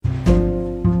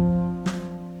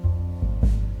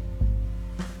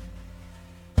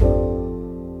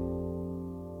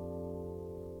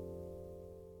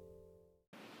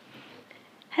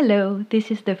Hello,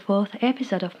 this is the fourth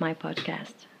episode of my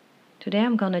podcast. Today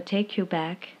I'm gonna take you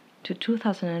back to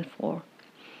 2004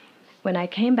 when I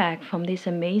came back from this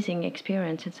amazing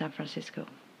experience in San Francisco.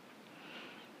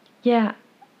 Yeah,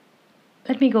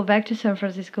 let me go back to San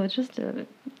Francisco just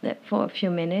for a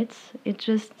few minutes.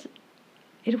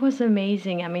 It was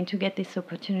amazing. I mean, to get this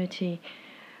opportunity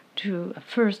to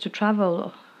first to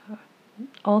travel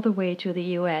all the way to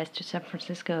the US to San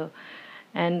Francisco,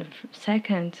 and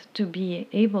second to be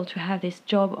able to have this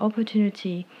job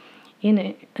opportunity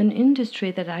in an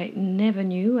industry that I never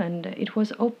knew, and it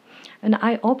was an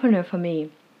eye opener for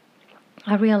me.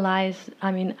 I realized,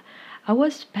 I mean, I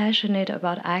was passionate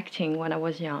about acting when I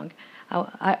was young.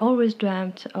 I always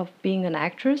dreamt of being an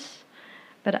actress,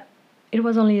 but it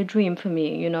was only a dream for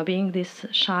me, being this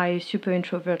shy, super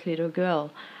introvert little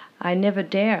girl. I never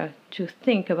dared to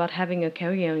think about having a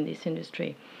career in this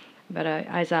industry. But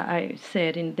as I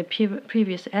said in the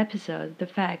previous episode, the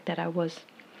fact that I was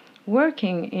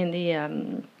working in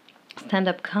the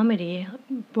stand-up comedy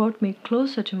brought me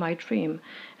closer to my dream,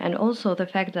 and also the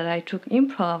fact that I took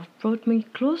improv brought me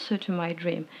closer to my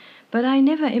dream. But I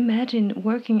never imagined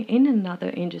working in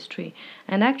another industry,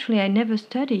 and actually I never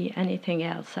studied anything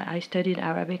else. I studied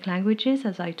Arabic languages,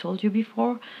 as I told you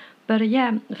before, but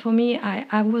yeah, for me,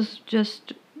 I was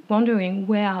just wondering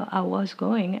where I was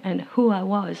going and who I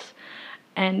was.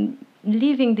 And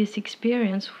living this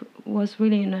experience was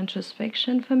really an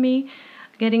introspection for me,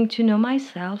 getting to know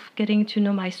myself, getting to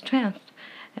know my strength.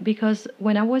 Because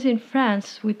when I was in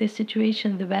France with this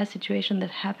situation, the bad situation that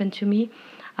happened to me,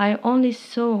 I only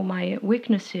saw my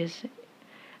weaknesses,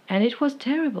 and it was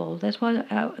terrible. That's why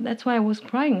I was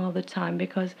crying all the time,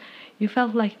 because you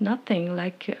felt like nothing.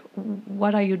 Like,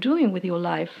 what are you doing with your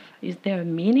life? Is there a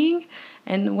meaning?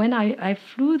 And when I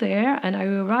flew there and I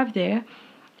arrived there,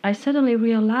 I suddenly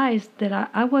realized that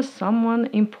I was someone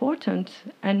important,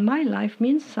 and my life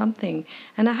means something,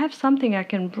 and I have something I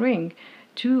can bring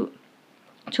to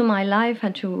my life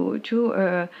and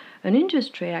to an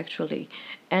industry, actually.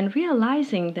 And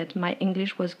realizing that my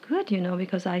English was good,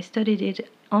 because I studied it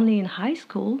only in high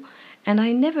school, and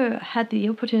I never had the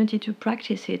opportunity to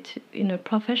practice it in a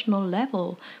professional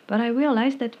level. But I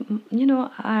realized that,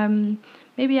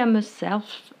 maybe I'm a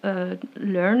self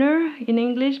learner in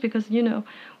English, because,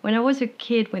 when I was a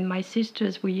kid with my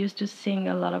sisters, we used to sing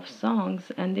a lot of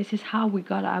songs, and this is how we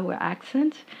got our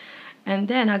accent. And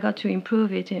then I got to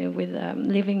improve it with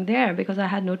living there, because I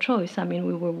had no choice. I mean,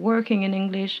 we were working in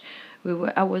English.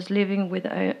 I was living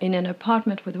in an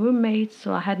apartment with roommates,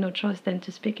 so I had no choice then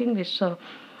to speak English. So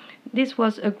this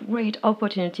was a great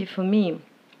opportunity for me,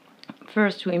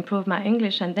 first to improve my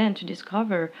English, and then to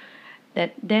discover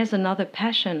that there's another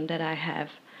passion that I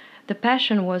have. The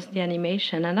passion was the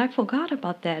animation, and I forgot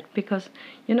about that because,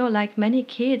 like many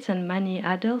kids and many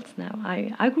adults now,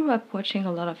 I grew up watching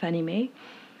a lot of anime,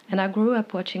 and I grew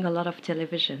up watching a lot of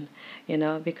television,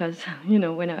 because,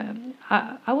 when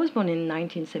I was born in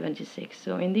 1976,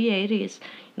 so in the 80s,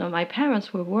 my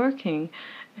parents were working,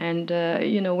 and,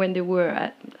 when they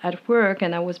were at work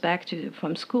and I was back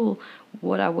from school,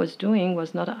 what I was doing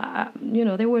was not,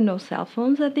 there were no cell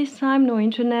phones at this time, no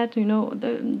internet,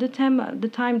 the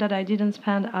time that I didn't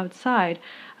spend outside,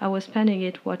 I was spending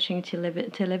it watching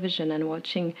television and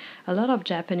watching a lot of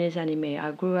Japanese anime.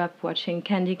 I grew up watching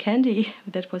Candy Candy,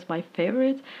 that was my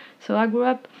favorite. So I grew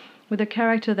up with a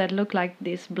character that looked like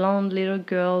this blonde little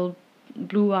girl,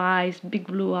 big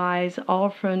blue eyes,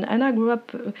 orphan, and I grew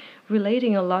up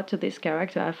relating a lot to this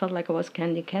character. I felt like I was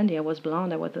Candy Candy. I was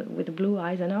blonde, I was with blue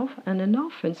eyes and an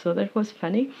orphan, so that was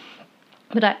funny.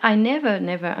 But I never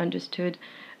understood,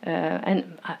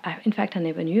 and in fact, I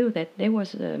never knew that there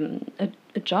was a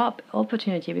job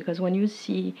opportunity, because when you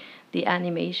see the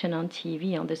animation on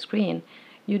TV, on the screen,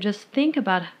 you just think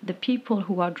about the people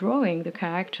who are drawing the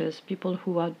characters, people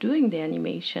who are doing the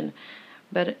animation.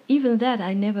 But even that,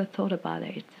 I never thought about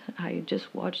it. I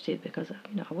just watched it because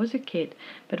I was a kid.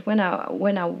 But when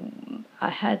I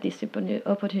had this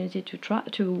opportunity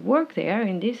to work there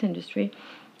in this industry,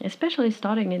 especially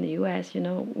starting in the U.S.,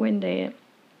 when they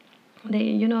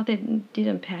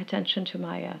didn't pay attention to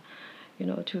my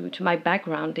to my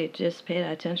background. They just paid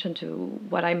attention to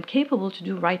what I'm capable to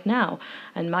do right now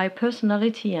and my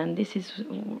personality. And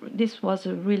this was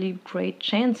a really great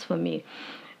chance for me.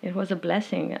 It was a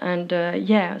blessing. And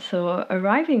so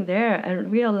arriving there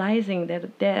and realizing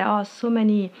that there are so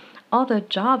many other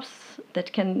jobs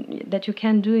that you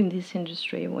can do in this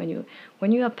industry when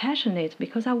you are passionate,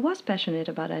 because I was passionate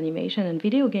about animation and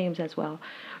video games as well,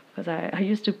 because I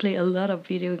used to play a lot of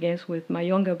video games with my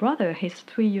younger brother. He's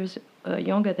 3 years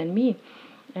younger than me,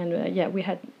 and we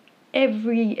had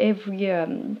every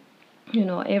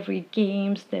every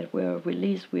games that were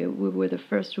released, we were the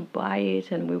first to buy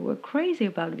it, and we were crazy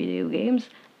about video games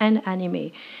and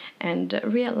anime. And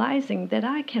realizing that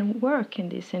I can work in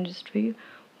this industry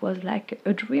was like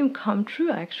a dream come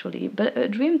true, actually, but a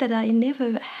dream that I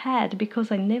never had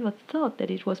because I never thought that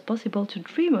it was possible to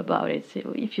dream about it.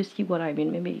 So if you see what I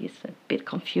mean, maybe it's a bit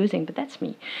confusing, but that's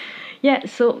me. Yeah,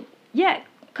 so yeah,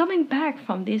 coming back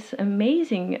from this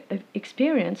amazing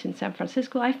experience in San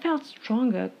Francisco, I felt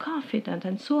stronger, confident,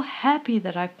 and so happy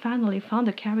that I finally found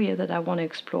a career that I want to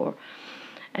explore.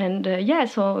 And yeah,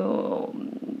 so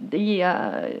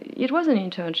it was an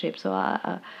internship,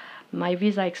 so my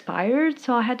visa expired,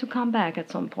 so I had to come back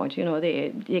at some point.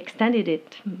 They extended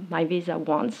my visa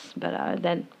once, but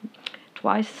then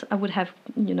twice I would have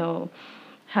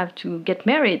to get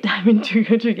married. I mean,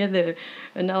 to get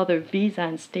another visa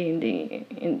and stay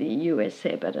in the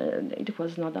USA, but it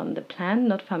was not on the plan,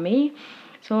 not for me.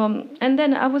 So and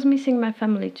then I was missing my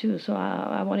family too, so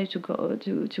I wanted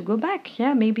to go back.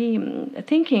 Yeah, maybe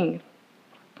thinking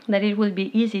that it will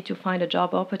be easy to find a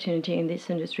job opportunity in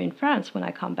this industry in France when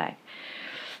I come back.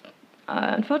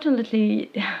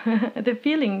 Unfortunately, the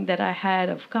feeling that I had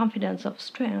of confidence, of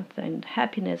strength, and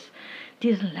happiness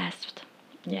didn't last.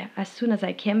 Yeah, as soon as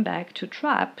I came back to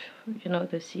Trappes,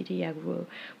 the city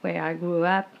where I grew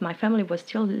up, my family was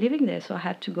still living there, so I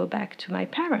had to go back to my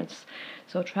parents.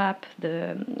 So Trappes,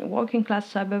 the working class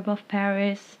suburb of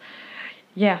Paris.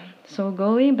 Yeah, so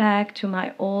going back to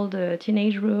my old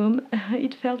teenage room,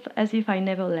 it felt as if I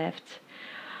never left.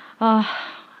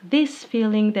 This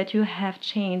feeling that you have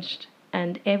changed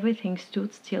and everything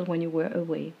stood still when you were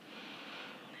away.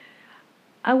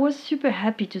 I was super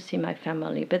happy to see my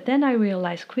family, but then I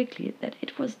realized quickly that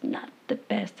it was not the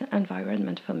best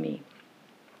environment for me.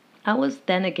 I was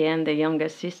then again the younger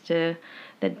sister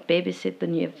that babysit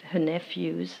her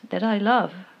nephews that I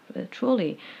love,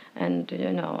 truly, and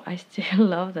I still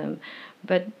love them.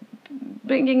 But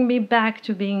bringing me back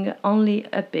to being only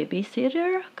a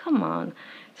babysitter, come on.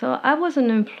 So I was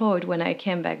unemployed when I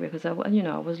came back because I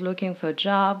was looking for a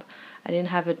job. I didn't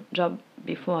have a job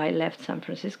before I left San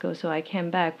Francisco, so I came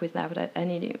back without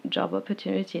any job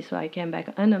opportunity. So I came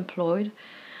back unemployed.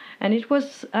 And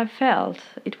I felt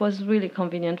it was really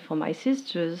convenient for my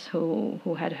sisters who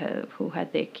had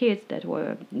their kids that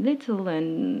were little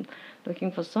and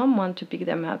looking for someone to pick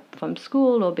them up from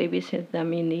school or babysit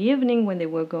them in the evening when they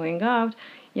were going out.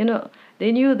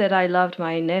 They knew that I loved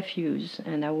my nephews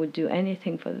and I would do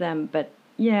anything for them. But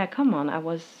yeah, come on, I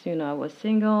was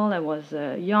single, I was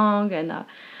young, and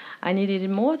I needed it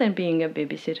more than being a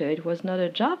babysitter. It was not a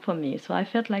job for me, so I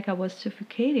felt like I was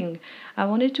suffocating. I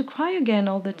wanted to cry again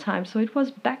all the time, so it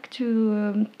was back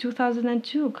to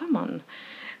 2002. Come on.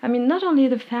 I mean, not only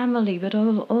the family, but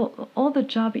all the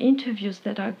job interviews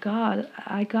that I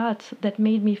got that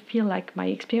made me feel like my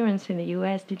experience in the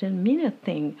US didn't mean a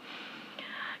thing.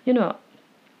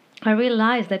 I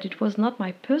realized that it was not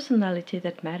my personality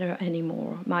that mattered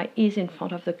anymore. My ease in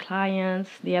front of the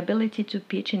clients, the ability to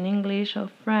pitch in English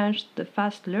or French, the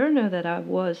fast learner that I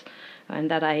was and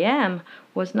that I am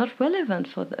was not relevant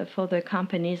for the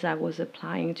companies I was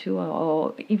applying to,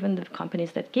 or even the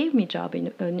companies that gave me job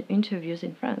in interviews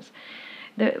in France.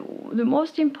 The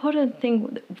most important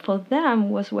thing for them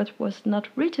was what was not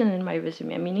written in my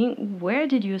resume. Meaning, where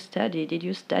did you study? Did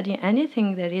you study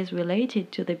anything that is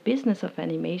related to the business of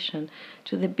animation,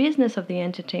 to the business of the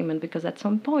entertainment? Because at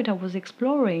some point I was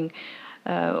exploring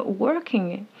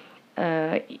working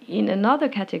in another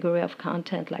category of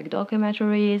content like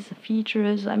documentaries,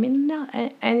 features. I mean,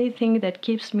 anything that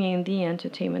keeps me in the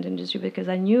entertainment industry, because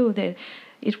I knew that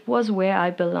it was where I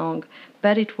belong,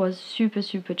 but it was super,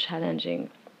 super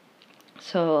challenging.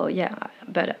 So yeah,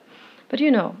 but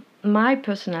my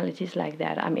personality is like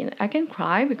that. I mean, I can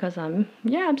cry because I'm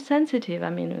sensitive.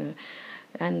 I mean,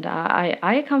 and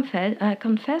I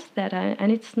confess that,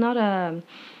 and it's not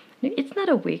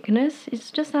a weakness. It's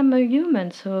just I'm a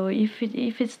human. So if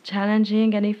it's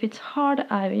challenging and if it's hard,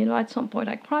 at some point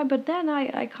I cry, but then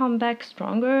I come back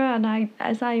stronger, and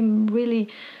as I'm really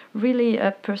really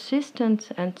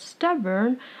persistent and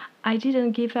stubborn, I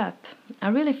didn't give up. I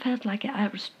really felt like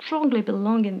I strongly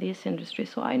belong in this industry,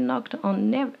 so I knocked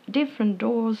on different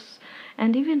doors,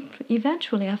 and even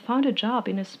eventually I found a job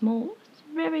in a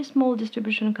very small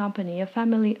distribution company, a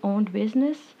family-owned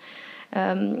business.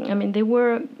 I mean, they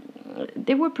were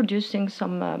producing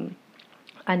some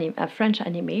French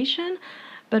animation,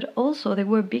 but also they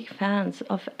were big fans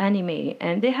of anime,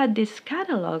 and they had this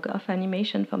catalog of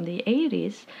animation from the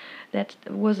 80s that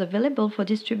was available for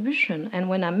distribution. And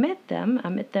when I met them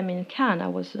in Cannes.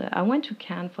 I went to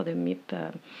Cannes for the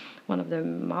MIP, one of the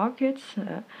markets,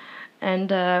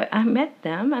 and I met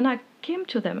them, and I came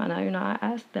to them and I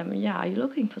asked them, yeah, are you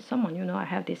looking for someone? I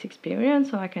have this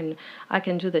experience, so I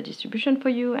can do the distribution for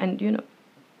you,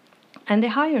 and they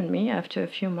hired me after a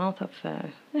few months of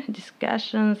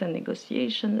discussions and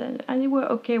negotiations, and they were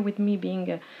okay with me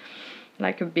being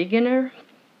like a beginner.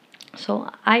 So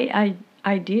I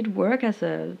did work as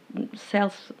a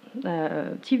sales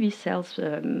TV sales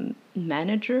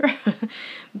manager,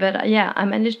 but yeah, I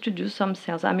managed to do some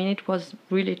sales. I mean, it was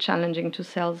really challenging to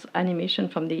sell animation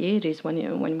from the 80s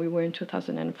when we were in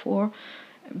 2004.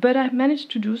 But I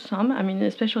managed to do some, I mean,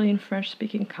 especially in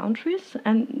French-speaking countries,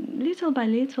 and little by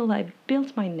little I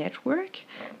built my network,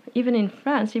 even in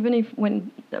France, even if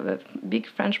when the big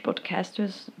French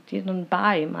broadcasters didn't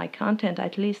buy my content,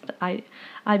 at least I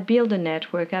built a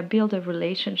network, I built a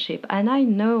relationship, and I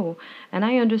know, and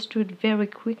I understood very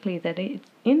quickly that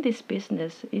in this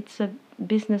business, it's a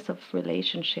business of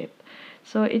relationship.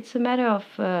 So it's a matter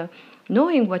of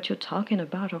knowing what you're talking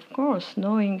about, of course,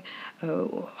 knowing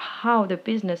how the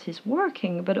business is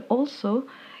working, but also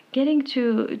getting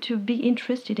to be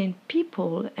interested in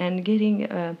people and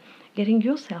getting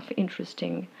yourself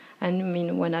interesting. And I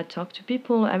mean, when I talk to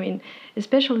people, I mean,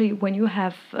 especially when you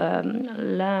have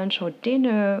lunch or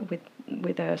dinner with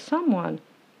someone,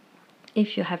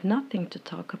 if you have nothing to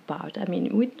talk about, I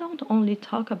mean, we don't only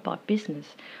talk about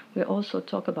business, we also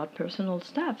talk about personal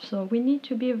stuff. So we need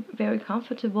to be very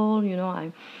comfortable.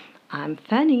 I'm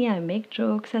funny. I make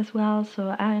jokes as well.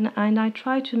 So and I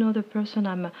try to know the person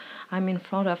I'm in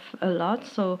front of a lot.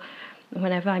 So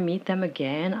whenever I meet them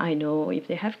again, I know if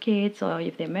they have kids or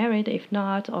if they're married, if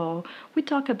not, or we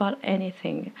talk about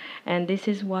anything. And this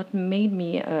is what made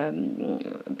me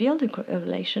build a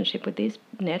relationship with this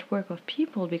network of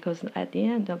people, because at the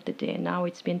end of the day, now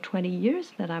it's been 20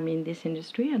 years that I'm in this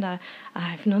industry, and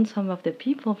I've known some of the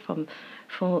people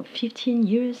for 15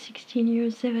 years, 16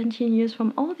 years, 17 years,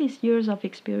 from all these years of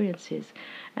experiences.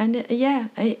 And yeah,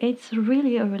 it's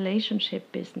really a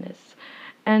relationship business.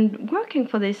 And working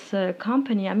for this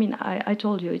company, I mean, I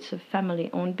told you it's a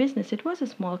family-owned business. It was a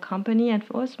small company, and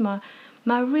it was my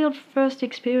real first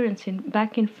experience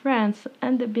back in France,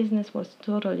 and the business was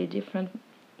totally different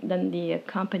than the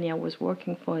company I was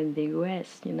working for in the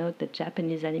US, the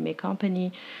Japanese anime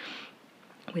company,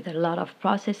 with a lot of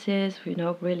processes,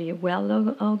 really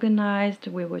well organized.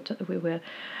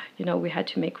 We had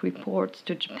to make reports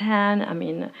to Japan. I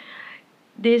mean,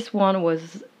 this one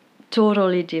was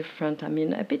totally different. I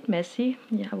mean, a bit messy,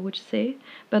 yeah, I would say,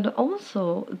 but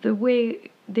also the way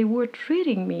they were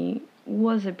treating me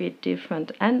was a bit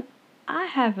different. And I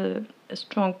have a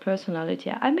strong personality.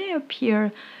 I may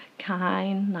appear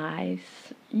kind,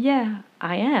 nice. Yeah,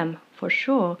 I am, for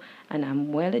sure, and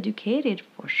I'm well educated,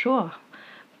 for sure.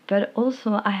 But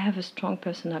also, I have a strong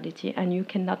personality, and you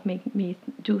cannot make me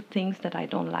do things that I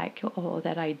don't like or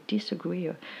that I disagree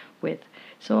with.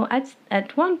 So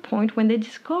at one point, when they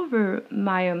discover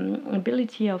my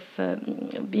ability of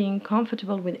being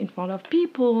comfortable with in front of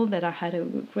people, that I had a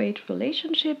great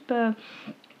relationship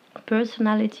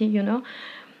personality,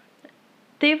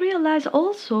 they realize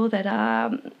also that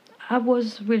I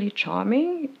was really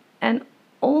charming, and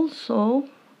also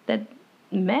that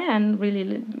men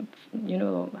really,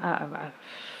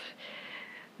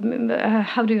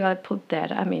 how do I put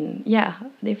that? I mean, yeah,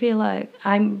 they feel like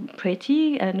I'm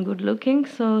pretty and good looking,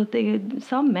 so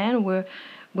some men were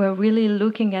really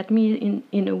looking at me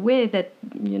in a way that,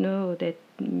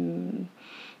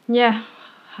 yeah,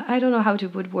 I don't know how to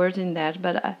put words in that,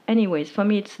 but anyways, for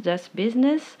me it's just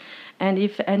business, and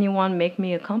if anyone make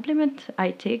me a compliment,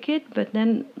 I take it. But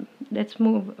then let's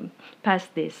move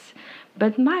past this.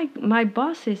 But my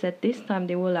bosses at this time,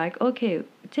 they were like, okay,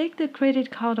 take the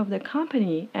credit card of the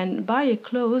company and buy a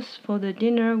clothes for the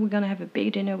dinner. We're gonna have a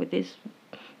big dinner with this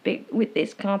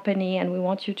company, and we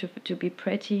want you to be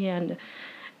pretty. And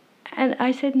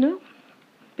I said no,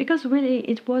 because really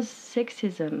it was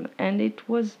sexism, and it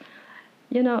was,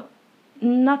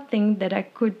 nothing that I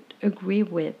could agree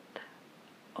with.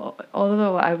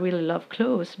 Although I really love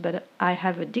clothes, but I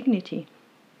have a dignity.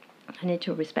 I need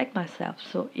to respect myself.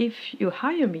 So if you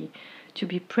hire me to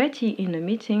be pretty in a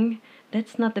meeting,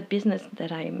 that's not the business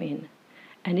that I am in.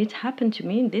 And it happened to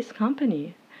me in this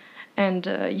company. And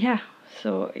yeah,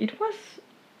 so it was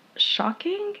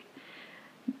shocking,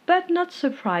 but not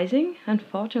surprising,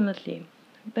 unfortunately.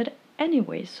 But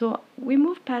anyway, so we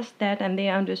moved past that, and they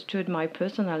understood my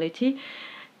personality.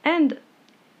 And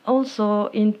also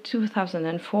in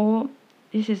 2004,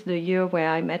 this is the year where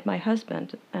I met my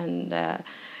husband. And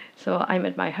so I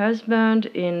met my husband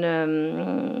in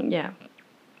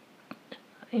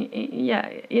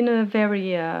in a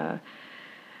very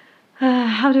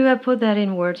How do I put that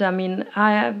in words? I mean,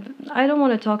 I don't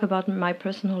want to talk about my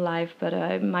personal life,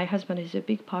 but my husband is a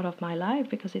big part of my life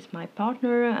because he's my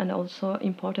partner and also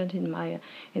important in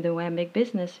the way I make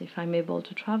business. If I'm able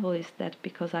to travel, is that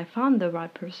because I found the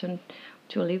right person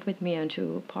to live with me and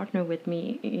to partner with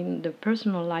me in the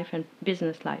personal life and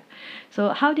business life. So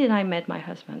how did I met my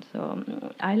husband? So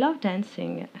I love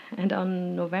dancing, and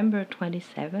on November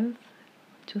 27th,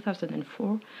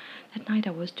 2004, that night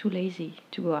I was too lazy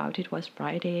to go out. It was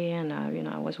Friday, and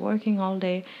I was working all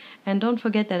day. And don't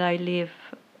forget that I live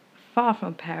far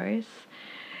from Paris.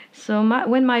 So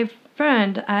when my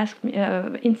friend asked me,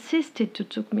 insisted to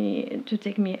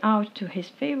take me out to his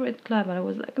favorite club, and I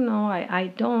was like, no,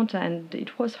 I don't, and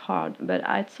it was hard. But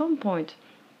at some point,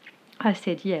 I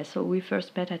said yes. So we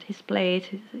first met at his place.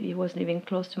 He was living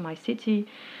close to my city.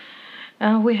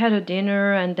 We had a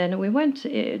dinner, and then we went.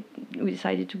 We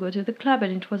decided to go to the club,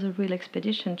 and it was a real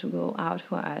expedition to go out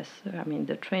for us. I mean,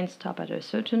 the train stopped at a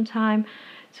certain time,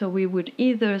 so we would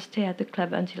either stay at the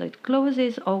club until it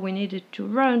closes, or we needed to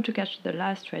run to catch the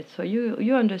last train. So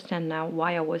you understand now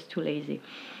why I was too lazy.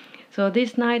 So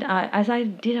this night, as I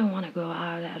didn't want to go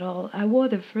out at all, I wore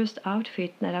the first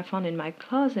outfit that I found in my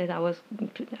closet. I was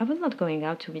not going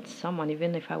out to meet someone,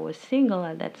 even if I was single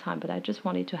at that time, but I just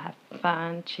wanted to have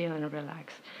fun, chill, and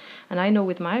relax. And I know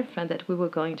with my friend that we were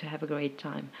going to have a great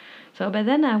time. So, but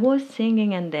then I was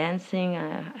singing and dancing.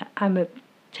 I'm a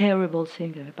terrible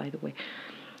singer, by the way.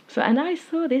 So, and I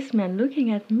saw this man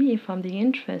looking at me from the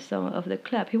entrance of the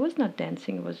club. He was not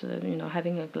dancing; he was,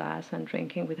 having a glass and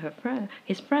drinking with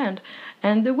his friend.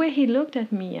 And the way he looked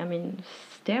at me, I mean,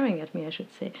 staring at me, I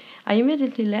should say, I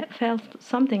immediately felt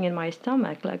something in my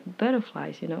stomach, like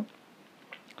butterflies.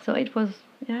 So it was,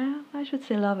 yeah, I should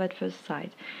say love at first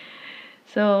sight.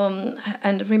 So,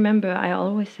 and remember, I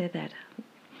always say that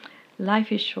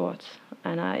life is short,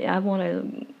 and I want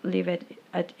to live it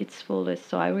at its fullest.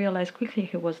 So I realized quickly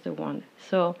he was the one.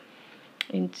 So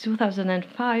in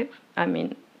 2005, I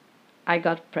mean, I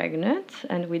got pregnant,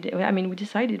 and we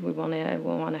decided we want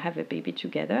to have a baby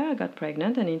together. I got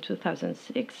pregnant, and in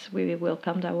 2006 we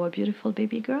welcomed our beautiful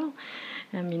baby girl.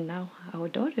 I mean, now our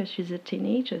daughter, she's a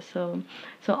teenager. So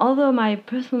although my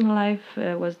personal life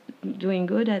was doing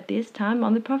good at this time,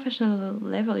 on the professional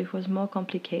level it was more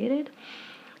complicated.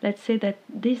 Let's say that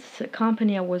this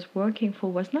company I was working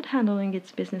for was not handling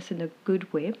its business in a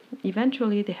good way.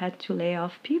 Eventually, they had to lay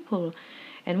off people.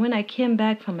 And when I came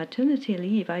back from maternity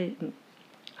leave,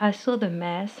 I saw the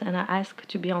mess, and I asked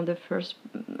to be on the first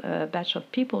batch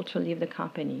of people to leave the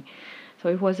company. So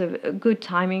it was a good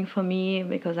timing for me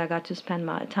because I got to spend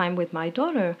my time with my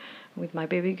daughter, with my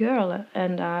baby girl,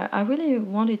 and I really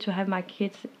wanted to have my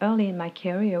kids early in my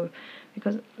career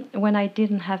because when I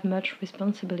didn't have much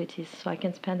responsibilities, so I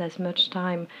can spend as much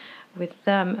time with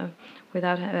them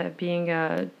without being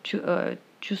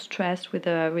too stressed with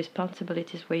the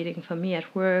responsibilities waiting for me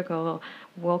at work or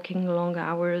working long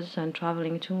hours and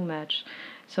traveling too much.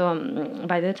 So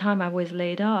by the time I was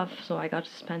laid off, so I got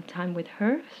to spend time with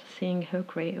her, seeing her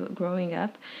growing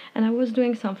up, and I was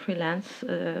doing some freelance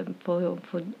for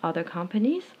other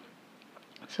companies.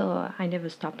 So I never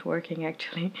stopped working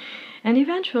actually, and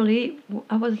eventually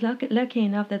I was lucky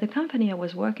enough that the company I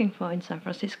was working for in San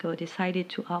Francisco decided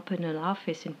to open an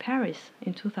office in Paris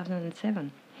in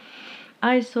 2007.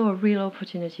 I saw a real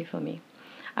opportunity for me.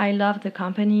 I love the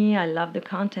company, I love the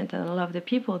content, and I love the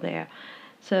people there.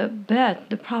 So, but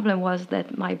the problem was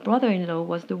that my brother-in-law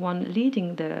was the one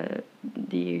leading the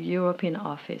European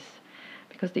office,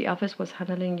 because the office was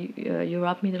handling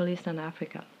Europe, Middle East, and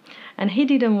Africa, and he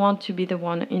didn't want to be the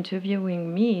one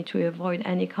interviewing me to avoid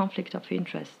any conflict of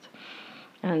interest.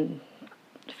 And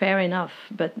fair enough,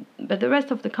 but the rest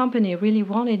of the company really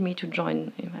wanted me to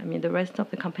join. I mean, the rest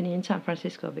of the company in San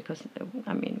Francisco, because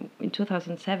I mean, in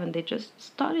 2007 they just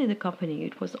started the company.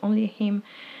 It was only him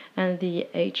and the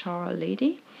HR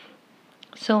lady.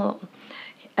 So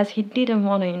as he didn't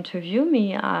want to interview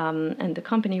me, and the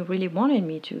company really wanted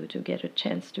me to get a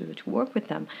chance to work with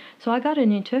them. So I got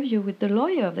an interview with the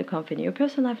lawyer of the company, a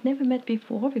person I've never met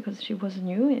before because she was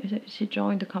new. She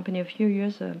joined the company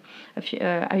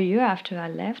a year after I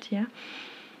left, yeah.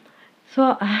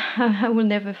 So I will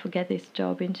never forget this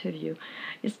job interview.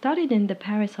 It started in the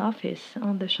Paris office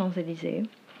on the Champs-Élysées.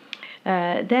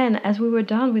 Then, as we were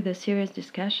done with a serious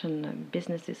discussion,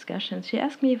 business discussion, she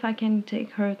asked me if I can take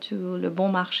her to Le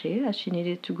Bon Marché, as she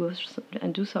needed to go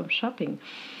and do some shopping.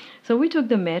 So we took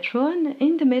the metro, and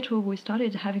in the metro we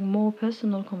started having more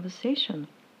personal conversation.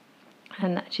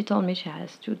 And she told me she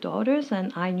has two daughters,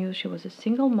 and I knew she was a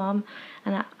single mom.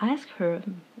 And I asked her,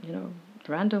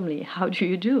 randomly, how do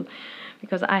you do?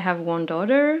 Because I have one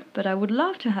daughter, but I would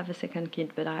love to have a second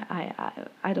kid, but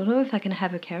I don't know if I can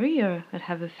have a career and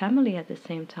have a family at the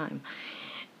same time.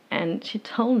 And she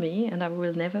told me, and I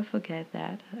will never forget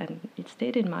that, and it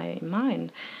stayed in my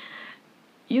mind,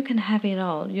 you can have it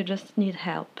all, you just need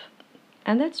help.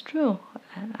 And that's true.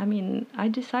 I mean, I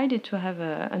decided to have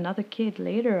another kid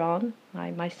later on.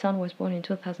 My son was born in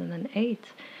 2008,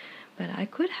 but I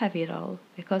could have it all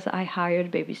because I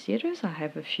hired babysitters. I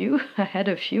have a few. I had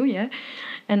a few, yeah.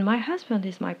 And my husband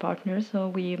is my partner, so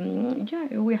we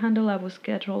handle our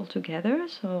schedule together.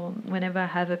 So whenever I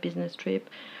have a business trip,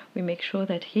 we make sure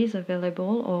that he's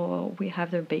available, or we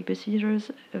have the babysitters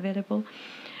available.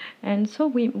 And so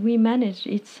we manage.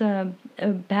 It's a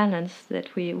balance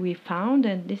that we found,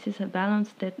 and this is a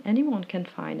balance that anyone can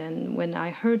find. And when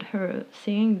I heard her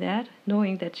saying that,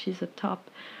 knowing that she's a top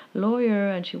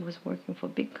lawyer and she was working for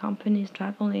big companies,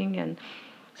 traveling, and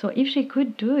so if she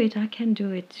could do it, I can do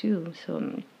it too.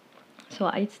 So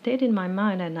it stayed in my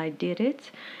mind, and I did it.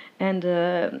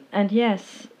 And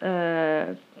yes,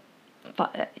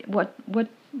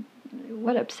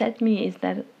 what upset me is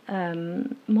that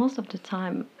most of the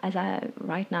time, as I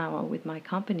right now with my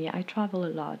company, I travel a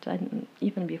lot, and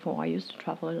even before I used to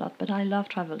travel a lot. But I love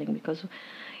traveling because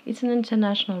it's an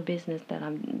international business that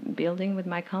I'm building with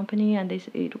my company, and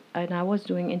I was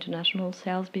doing international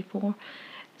sales before,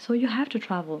 so you have to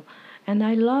travel. And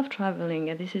I love traveling,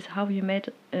 and this is how you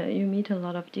meet a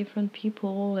lot of different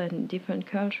people and different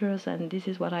cultures, and this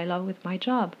is what I love with my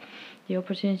job, the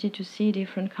opportunity to see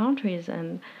different countries.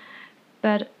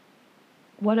 But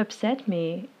what upset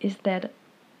me is that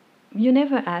you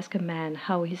never ask a man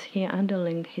how is he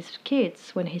handling his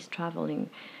kids when he's traveling.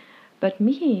 But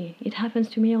me, it happens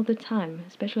to me all the time,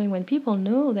 especially when people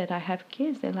know that I have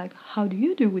kids. They're like, how do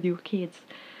you do with your kids?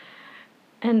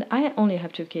 And I only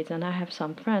have 2 kids, and I have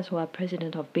some friends who are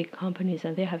president of big companies,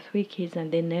 and they have 3 kids,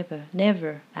 and they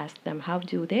never ask them how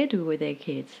do they do with their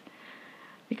kids.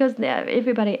 Because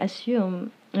everybody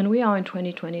assume, and we are in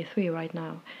 2023 right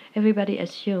now, everybody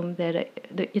assume that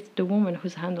it's the woman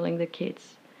who's handling the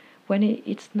kids, when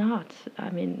it's not. I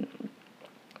mean,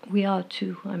 we are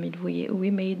two. I mean,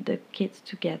 we made the kids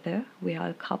together. We are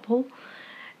a couple,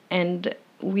 and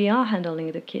we are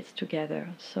handling the kids together.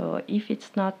 So if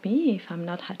it's not me, if I'm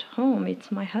not at home,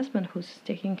 it's my husband who's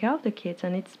taking care of the kids,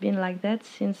 and it's been like that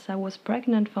since I was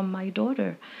pregnant from my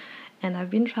daughter. And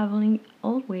I've been traveling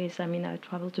always. I mean, I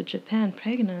traveled to Japan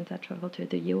pregnant. I traveled to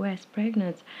the US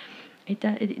pregnant.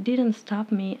 It didn't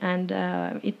stop me, and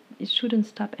it shouldn't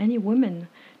stop any woman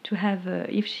to have,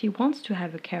 if she wants to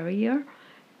have a career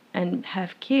and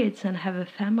have kids and have a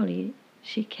family,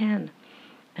 she can.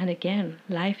 And again,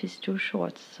 life is too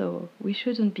short, so we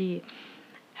shouldn't be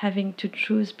having to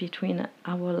choose between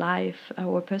our life,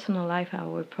 our personal life,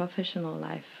 our professional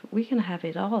life. We can have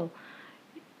it all.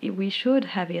 We should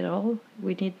have it all.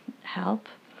 We need help.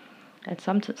 And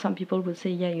some people will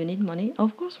say, yeah, you need money.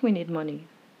 Of course we need money.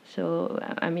 So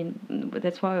I mean,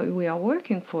 that's why we are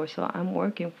working for. So I'm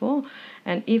working for,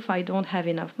 and if I don't have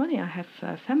enough money, I have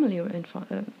family in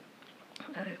front,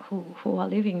 who are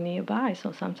living nearby.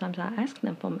 So sometimes I ask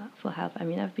them for help. I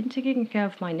mean, I've been taking care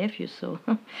of my nephews, so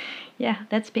yeah,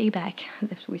 that's payback,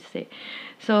 as we say.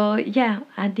 So yeah,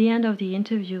 at the end of the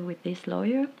interview with this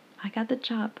lawyer, I got the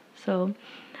job. So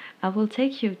I will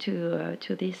take you to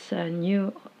this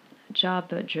new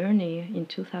job journey in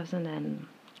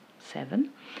 2007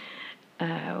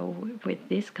 with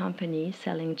this company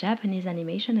selling Japanese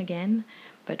animation again,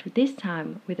 but this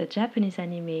time with a Japanese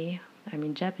anime, I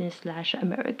mean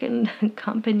Japanese/American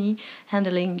company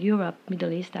handling Europe,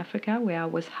 Middle East, Africa, where I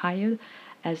was hired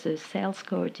as a sales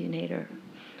coordinator.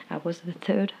 I was the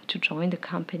third to join the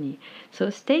company. So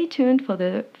stay tuned for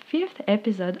the 5th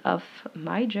episode of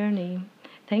my journey.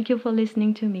 Thank you for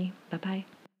listening to me. Bye bye.